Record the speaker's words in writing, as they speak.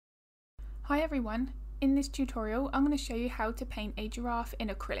Hi everyone, in this tutorial I'm going to show you how to paint a giraffe in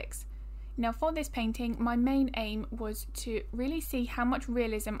acrylics. Now for this painting my main aim was to really see how much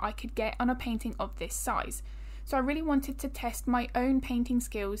realism I could get on a painting of this size. So I really wanted to test my own painting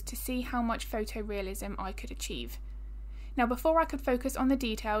skills to see how much photorealism I could achieve. Now before I could focus on the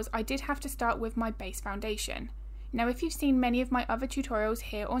details I did have to start with my base foundation. Now if you've seen many of my other tutorials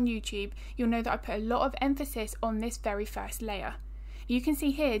here on YouTube, you'll know that I put a lot of emphasis on this very first layer. You can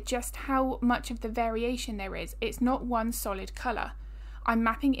see here just how much of the variation there is. It's not one solid colour. I'm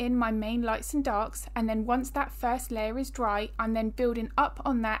mapping in my main lights and darks, and then once that first layer is dry, I'm then building up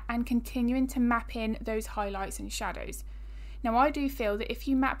on that and continuing to map in those highlights and shadows. Now I do feel that if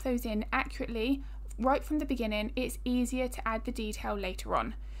you map those in accurately right from the beginning, it's easier to add the detail later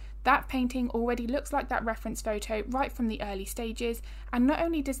on. That painting already looks like that reference photo right from the early stages, and not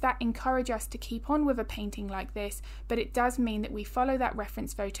only does that encourage us to keep on with a painting like this, but it does mean that we follow that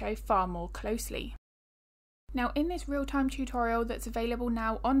reference photo far more closely. Now in this real-time tutorial that's available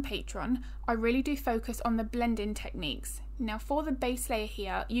now on Patreon, I really do focus on the blend-in techniques. Now for the base layer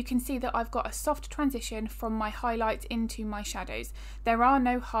here, you can see that I've got a soft transition from my highlights into my shadows. There are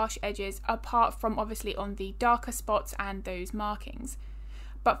no harsh edges apart from obviously on the darker spots and those markings.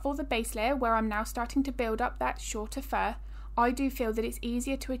 But for the base layer, where I'm now starting to build up that shorter fur, I do feel that it's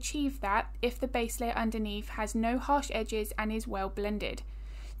easier to achieve that if the base layer underneath has no harsh edges and is well blended.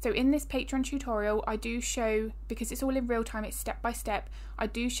 So in this Patreon tutorial, I do show, because it's all in real time, it's step by step, I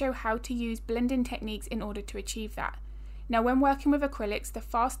do show how to use blend-in techniques in order to achieve that. Now when working with acrylics, the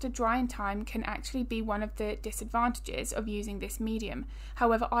faster drying time can actually be one of the disadvantages of using this medium.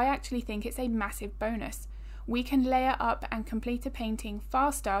 However, I actually think it's a massive bonus. We can layer up and complete a painting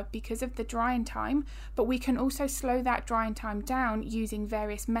faster because of the drying time, but we can also slow that drying time down using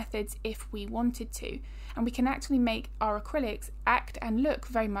various methods if we wanted to, and we can actually make our acrylics act and look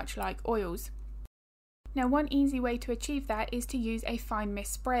very much like oils. Now one easy way to achieve that is to use a fine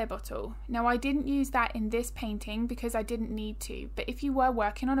mist sprayer bottle. Now I didn't use that in this painting because I didn't need to, but if you were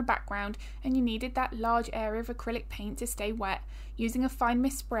working on a background and you needed that large area of acrylic paint to stay wet, using a fine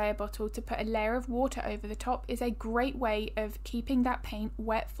mist sprayer bottle to put a layer of water over the top is a great way of keeping that paint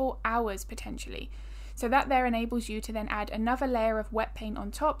wet for hours potentially. So that there enables you to then add another layer of wet paint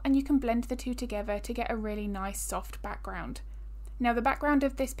on top, and you can blend the two together to get a really nice soft background. Now the background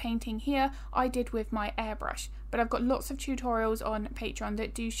of this painting here I did with my airbrush, but I've got lots of tutorials on Patreon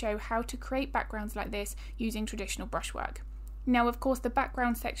that do show how to create backgrounds like this using traditional brushwork. Now of course the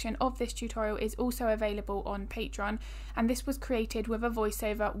background section of this tutorial is also available on Patreon, and this was created with a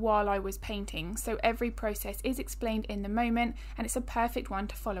voiceover while I was painting, so every process is explained in the moment and it's a perfect one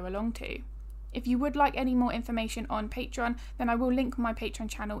to follow along to. If you would like any more information on Patreon, then I will link my Patreon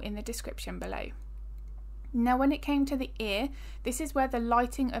channel in the description below. Now when it came to the ear, this is where the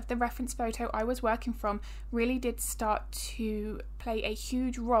lighting of the reference photo I was working from really did start to play a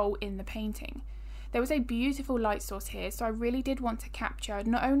huge role in the painting. There was a beautiful light source here, so I really did want to capture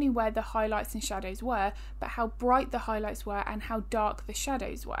not only where the highlights and shadows were, but how bright the highlights were and how dark the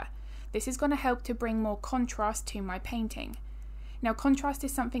shadows were. This is going to help to bring more contrast to my painting. Now contrast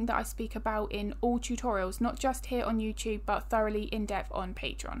is something that I speak about in all tutorials, not just here on YouTube, but thoroughly in depth on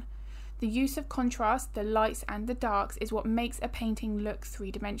Patreon. The use of contrast, the lights and the darks, is what makes a painting look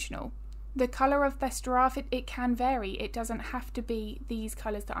three-dimensional. The colour of this giraffe, it can vary. It doesn't have to be these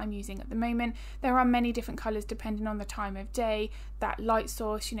colours that I'm using at the moment. There are many different colours depending on the time of day, that light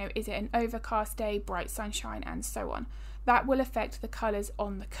source, is it an overcast day, bright sunshine, and so on. That will affect the colours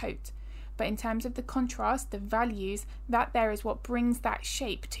on the coat. But in terms of the contrast, the values, that there is what brings that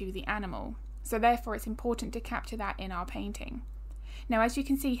shape to the animal. So therefore it's important to capture that in our painting. Now as you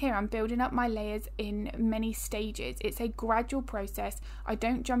can see here, I'm building up my layers in many stages. It's a gradual process. I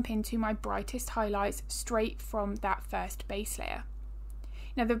don't jump into my brightest highlights straight from that first base layer.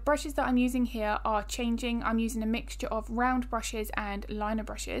 Now the brushes that I'm using here are changing. I'm using a mixture of round brushes and liner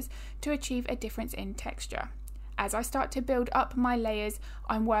brushes to achieve a difference in texture. As I start to build up my layers,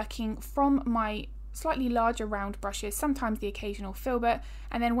 I'm working from my slightly larger round brushes, sometimes the occasional filbert,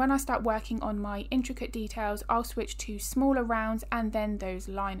 and then when I start working on my intricate details, I'll switch to smaller rounds and then those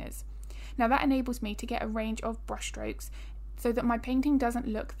liners. Now that enables me to get a range of brush strokes so that my painting doesn't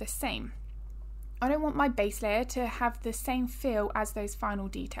look the same. I don't want my base layer to have the same feel as those final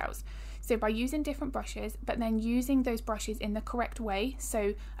details. So by using different brushes, but then using those brushes in the correct way,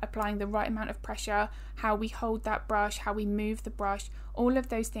 so applying the right amount of pressure, how we hold that brush, how we move the brush, all of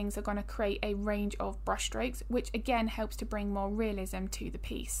those things are going to create a range of brush strokes, which again helps to bring more realism to the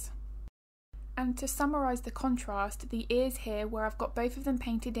piece. And to summarise the contrast, the ears here, where I've got both of them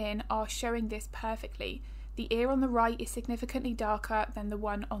painted in, are showing this perfectly. The ear on the right is significantly darker than the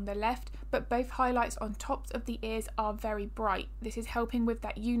one on the left, but both highlights on tops of the ears are very bright. This is helping with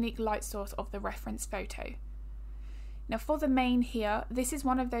that unique light source of the reference photo. Now for the mane here, this is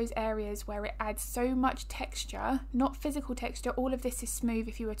one of those areas where it adds so much texture, not physical texture, all of this is smooth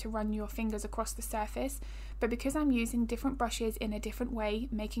if you were to run your fingers across the surface, but because I'm using different brushes in a different way,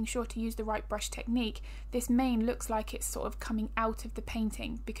 making sure to use the right brush technique, this mane looks like it's sort of coming out of the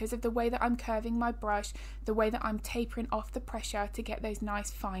painting because of the way that I'm curving my brush, the way that I'm tapering off the pressure to get those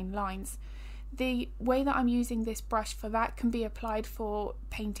nice fine lines. The way that I'm using this brush for that can be applied for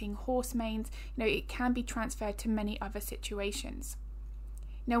painting horse manes. It can be transferred to many other situations.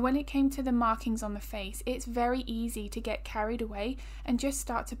 Now when it came to the markings on the face, it's very easy to get carried away and just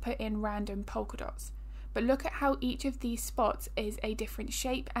start to put in random polka dots. But look at how each of these spots is a different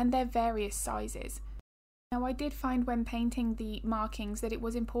shape and they're various sizes. Now I did find when painting the markings that it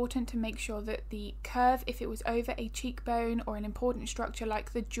was important to make sure that the curve, if it was over a cheekbone or an important structure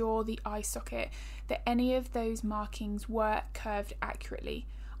like the jaw, the eye socket, that any of those markings were curved accurately.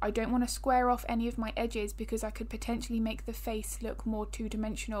 I don't want to square off any of my edges because I could potentially make the face look more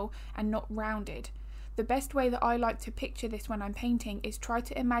two-dimensional and not rounded. The best way that I like to picture this when I'm painting is try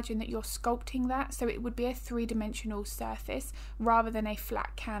to imagine that you're sculpting that so it would be a three-dimensional surface rather than a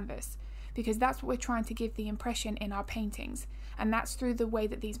flat canvas, because that's what we're trying to give the impression in our paintings, and that's through the way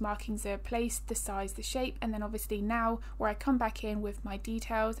that these markings are placed, the size, the shape, and then obviously now where I come back in with my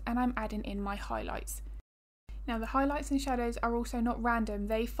details and I'm adding in my highlights. Now the highlights and shadows are also not random,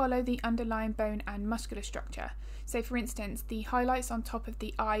 they follow the underlying bone and muscular structure. So for instance, the highlights on top of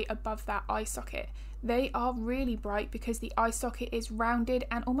the eye above that eye socket, they are really bright because the eye socket is rounded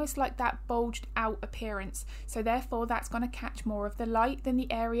and almost like that bulged out appearance, so therefore that's going to catch more of the light than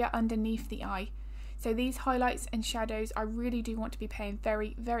the area underneath the eye. So these highlights and shadows I really do want to be paying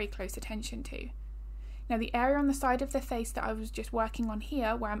very, very close attention to. Now the area on the side of the face that I was just working on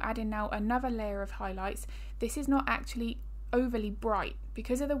here, where I'm adding now another layer of highlights, this is not actually overly bright.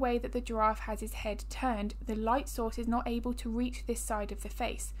 Because of the way that the giraffe has his head turned, the light source is not able to reach this side of the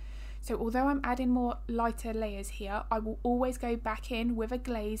face. So although I'm adding more lighter layers here, I will always go back in with a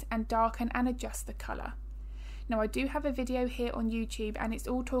glaze and darken and adjust the colour. Now I do have a video here on YouTube and it's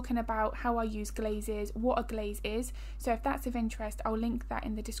all talking about how I use glazes, what a glaze is, so if that's of interest I'll link that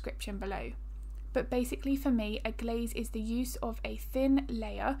in the description below. But basically for me, a glaze is the use of a thin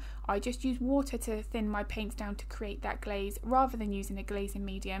layer. I just use water to thin my paints down to create that glaze rather than using a glazing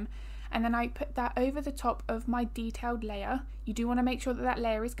medium. And then I put that over the top of my detailed layer. You do want to make sure that that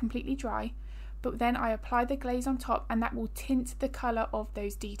layer is completely dry, but then I apply the glaze on top and that will tint the colour of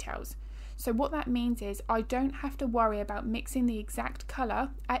those details. So what that means is I don't have to worry about mixing the exact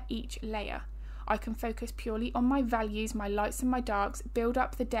colour at each layer. I can focus purely on my values, my lights and my darks, build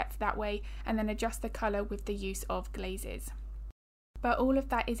up the depth that way, and then adjust the colour with the use of glazes. But all of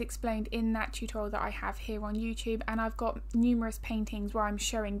that is explained in that tutorial that I have here on YouTube, and I've got numerous paintings where I'm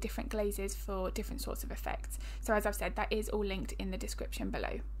showing different glazes for different sorts of effects. So as I've said, that is all linked in the description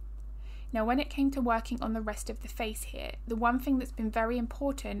below. Now when it came to working on the rest of the face here, the one thing that's been very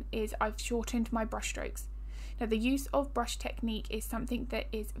important is I've shortened my brush strokes. Now the use of brush technique is something that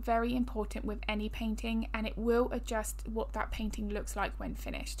is very important with any painting, and it will adjust what that painting looks like when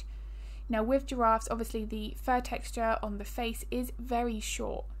finished. Now with giraffes, obviously the fur texture on the face is very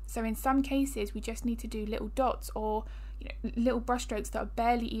short, so in some cases we just need to do little dots or little brush strokes that are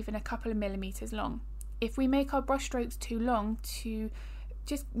barely even a couple of millimeters long. If we make our brush strokes too long to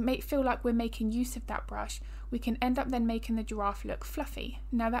just feel like we're making use of that brush, we can end up then making the giraffe look fluffy.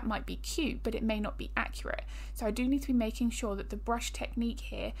 Now that might be cute, but it may not be accurate. So I do need to be making sure that the brush technique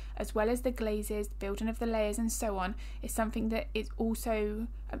here, as well as the glazes, the building of the layers and so on, is something that is also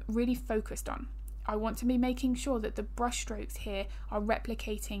really focused on. I want to be making sure that the brush strokes here are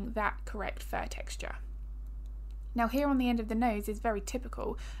replicating that correct fur texture. Now here on the end of the nose is very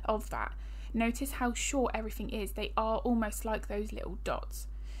typical of that. Notice how short everything is, they are almost like those little dots.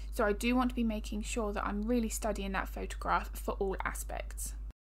 So I do want to be making sure that I'm really studying that photograph for all aspects.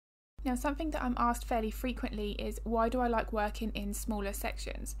 Now something that I'm asked fairly frequently is, why do I like working in smaller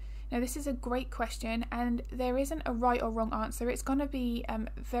sections? Now this is a great question, and there isn't a right or wrong answer. It's going to be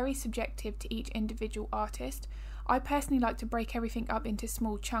very subjective to each individual artist. I personally like to break everything up into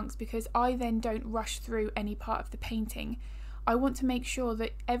small chunks because I then don't rush through any part of the painting. I want to make sure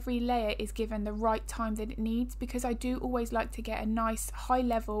that every layer is given the right time that it needs, because I do always like to get a nice high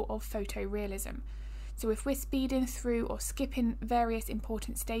level of photorealism. So if we're speeding through or skipping various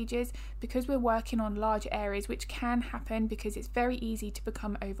important stages because we're working on large areas, which can happen because it's very easy to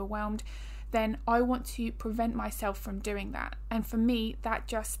become overwhelmed, then I want to prevent myself from doing that. And for me, that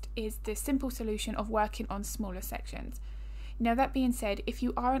just is the simple solution of working on smaller sections. Now that being said, if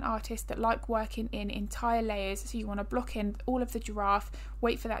you are an artist that like working in entire layers, so you want to block in all of the giraffe,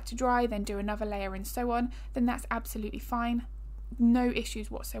 wait for that to dry, then do another layer and so on, then that's absolutely fine. No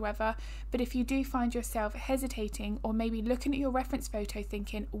issues whatsoever. But if you do find yourself hesitating or maybe looking at your reference photo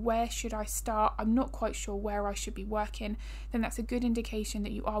thinking, where should I start? I'm not quite sure where I should be working, then that's a good indication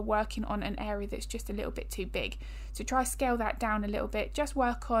that you are working on an area that's just a little bit too big. So try scale that down a little bit, just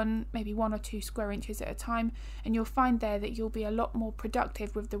work on maybe 1 or 2 square inches at a time, and you'll find there that you'll be a lot more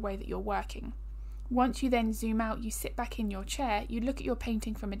productive with the way that you're working. Once you then zoom out, you sit back in your chair, you look at your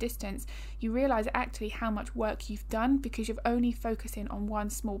painting from a distance, you realise actually how much work you've done because you're only focusing on one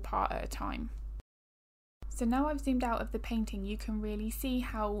small part at a time. So now I've zoomed out of the painting, you can really see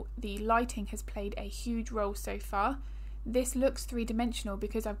how the lighting has played a huge role so far. This looks three-dimensional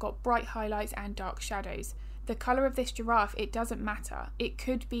because I've got bright highlights and dark shadows. The colour of this giraffe, it doesn't matter. It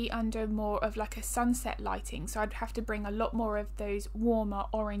could be under more of like a sunset lighting, so I'd have to bring a lot more of those warmer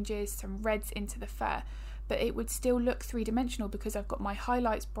oranges, some reds into the fur, but it would still look three-dimensional because I've got my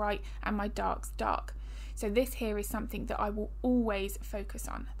highlights bright and my darks dark. So this here is something that I will always focus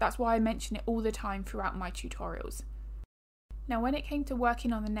on. That's why I mention it all the time throughout my tutorials. Now when it came to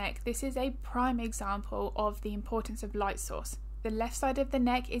working on the neck, this is a prime example of the importance of light source. The left side of the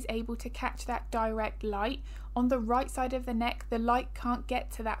neck is able to catch that direct light. On the right side of the neck, the light can't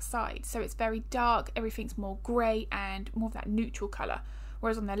get to that side, so it's very dark, everything's more grey and more of that neutral colour.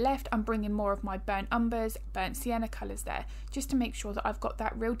 Whereas on the left, I'm bringing more of my burnt umbers, burnt sienna colours there, just to make sure that I've got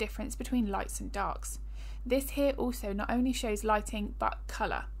that real difference between lights and darks. This here also not only shows lighting, but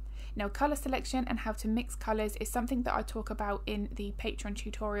colour. Now colour selection and how to mix colours is something that I talk about in the Patreon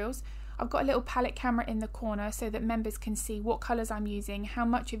tutorials. I've got a little palette camera in the corner so that members can see what colours I'm using, how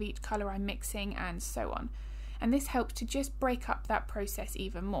much of each colour I'm mixing and so on. And this helps to just break up that process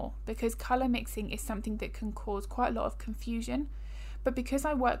even more because colour mixing is something that can cause quite a lot of confusion. But because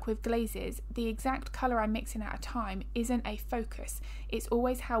I work with glazes, the exact colour I'm mixing at a time isn't a focus. It's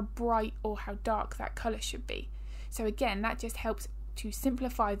always how bright or how dark that colour should be. So again, that just helps to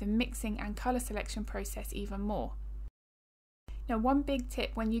simplify the mixing and colour selection process even more. Now one big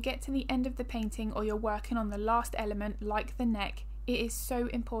tip when you get to the end of the painting or you're working on the last element like the neck, it is so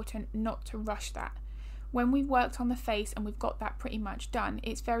important not to rush that. When we've worked on the face and we've got that pretty much done,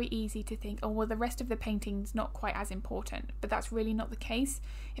 it's very easy to think, oh well, the rest of the painting's not quite as important, but that's really not the case.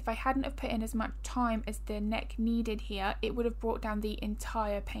 If I hadn't have put in as much time as the neck needed here, it would have brought down the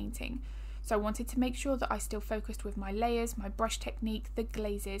entire painting. So I wanted to make sure that I still focused with my layers, my brush technique, the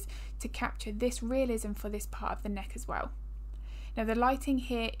glazes, to capture this realism for this part of the neck as well. Now the lighting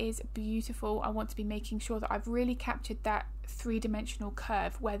here is beautiful. I want to be making sure that I've really captured that three-dimensional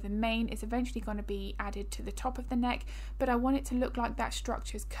curve where the mane is eventually going to be added to the top of the neck, but I want it to look like that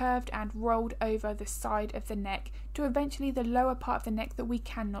structure's curved and rolled over the side of the neck to eventually the lower part of the neck that we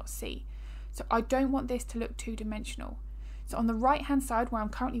cannot see. So I don't want this to look two-dimensional. So on the right hand side where I'm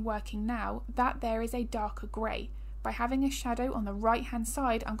currently working now, that there is a darker grey. By having a shadow on the right hand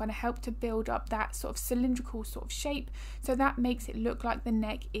side, I'm going to help to build up that sort of cylindrical sort of shape, so that makes it look like the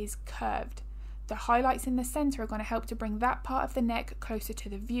neck is curved. The highlights in the centre are going to help to bring that part of the neck closer to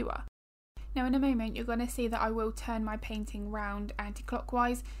the viewer. Now in a moment you're going to see that I will turn my painting round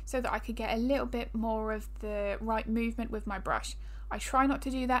anti-clockwise so that I could get a little bit more of the right movement with my brush. I try not to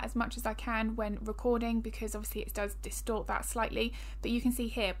do that as much as I can when recording because obviously it does distort that slightly, but you can see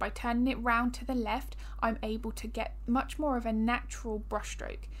here by turning it round to the left I'm able to get much more of a natural brush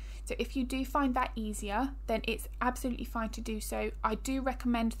stroke. So if you do find that easier, then it's absolutely fine to do so. I do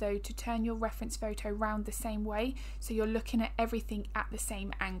recommend though to turn your reference photo round the same way so you're looking at everything at the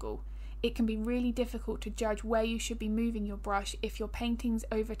same angle. It can be really difficult to judge where you should be moving your brush if your painting's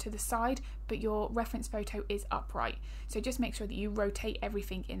over to the side but your reference photo is upright. So just make sure that you rotate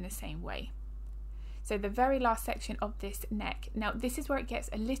everything in the same way. So the very last section of this neck. Now this is where it gets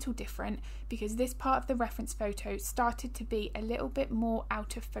a little different because this part of the reference photo started to be a little bit more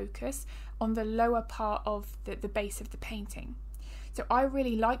out of focus on the lower part of the base of the painting. So I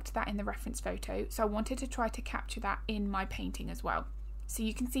really liked that in the reference photo, so I wanted to try to capture that in my painting as well. So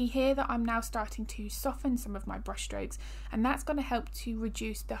you can see here that I'm now starting to soften some of my brush strokes, and that's going to help to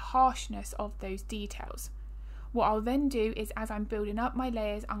reduce the harshness of those details. What I'll then do is, as I'm building up my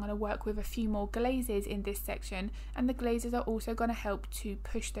layers, I'm going to work with a few more glazes in this section, and the glazes are also going to help to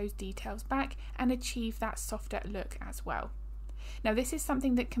push those details back and achieve that softer look as well. Now this is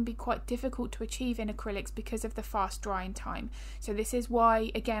something that can be quite difficult to achieve in acrylics because of the fast drying time. So this is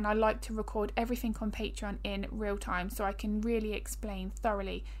why, again, I like to record everything on Patreon in real time so I can really explain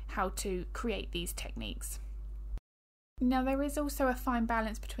thoroughly how to create these techniques. Now there is also a fine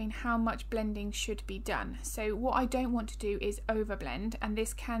balance between how much blending should be done. So what I don't want to do is overblend, and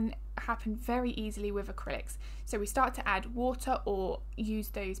this can happen very easily with acrylics. So we start to add water or use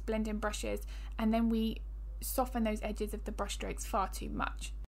those blending brushes, and then we soften those edges of the brush strokes far too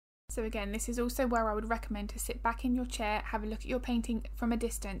much. So again, this is also where I would recommend to sit back in your chair, have a look at your painting from a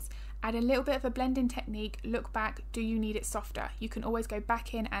distance, add a little bit of a blending technique, look back, do you need it softer? You can always go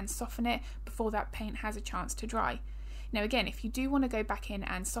back in and soften it before that paint has a chance to dry. Now again, if you do want to go back in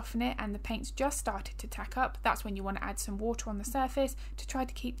and soften it and the paint's just started to tack up, that's when you want to add some water on the surface to try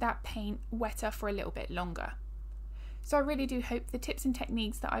to keep that paint wetter for a little bit longer. So I really do hope the tips and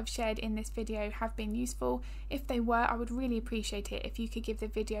techniques that I've shared in this video have been useful. If they were, I would really appreciate it if you could give the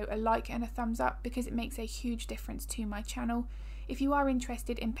video a like and a thumbs up, because it makes a huge difference to my channel. If you are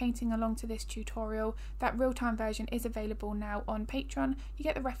interested in painting along to this tutorial, that real-time version is available now on Patreon. You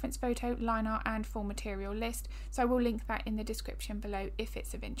get the reference photo, line art and full material list, so I will link that in the description below if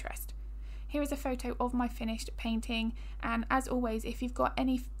it's of interest. Here is a photo of my finished painting, and as always, if you've got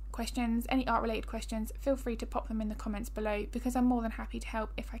any questions, any art related questions, feel free to pop them in the comments below, because I'm more than happy to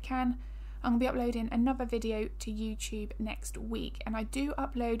help if I can. I'm going to be uploading another video to YouTube next week, and I do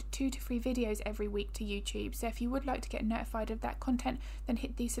upload 2 to 3 videos every week to YouTube, so if you would like to get notified of that content, then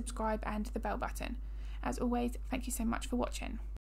hit the subscribe and the bell button. As always, thank you so much for watching.